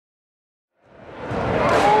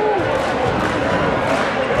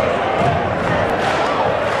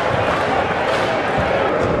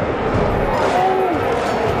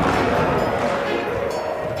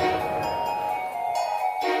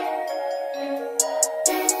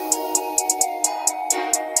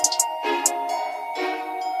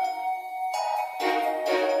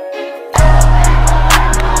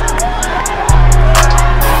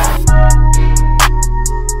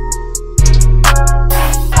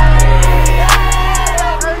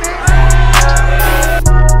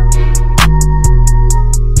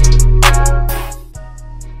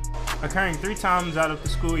3 times out of the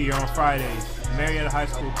school year on Fridays, the Marietta High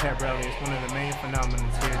School pep rally is one of the main phenomena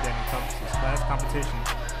here that encompasses class competition,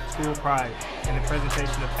 school pride, and the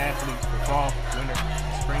presentation of athletes for fall, winter,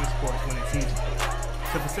 and spring sports when it's season.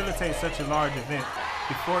 To facilitate such a large event,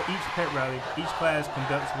 before each pep rally, each class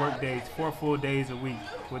conducts work days 4 full days a week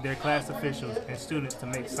with their class officials and students to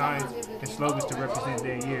make signs and slogans to represent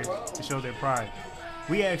their year to show their pride.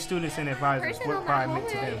 We asked students and advisors what pride meant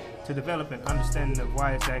to them to develop an understanding of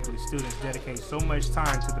why exactly students dedicate so much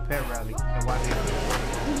time to the pep rally and why they do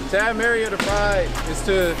it. To have Marietta pride is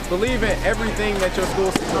to believe in everything that your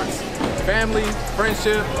school supports. Family,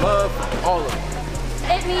 friendship, love, all of it.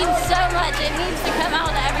 It means so much. It means to come out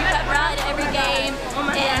to every pep rally, to every game,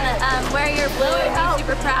 and wear your blue and be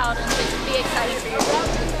super proud and just be excited for your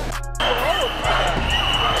team.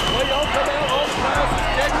 Well, y'all come out, all the classes,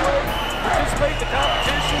 decorate, participate in the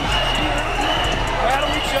competition, cheer,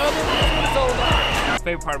 battle each other. That's what it's all about.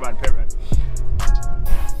 Favorite part about the pep rally?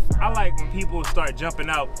 I like when people start jumping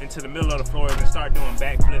out into the middle of the floors and start doing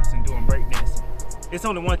backflips and doing breakdancing. It's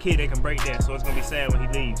only one kid that can break dance, so it's gonna be sad when he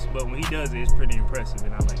leaves. But when he does it, it's pretty impressive,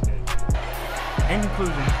 and I like that. In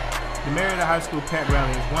conclusion, the Marietta High School pep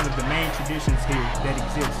rally is one of the main traditions here that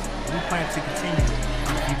exists. We plan to continue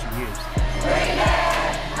in future years.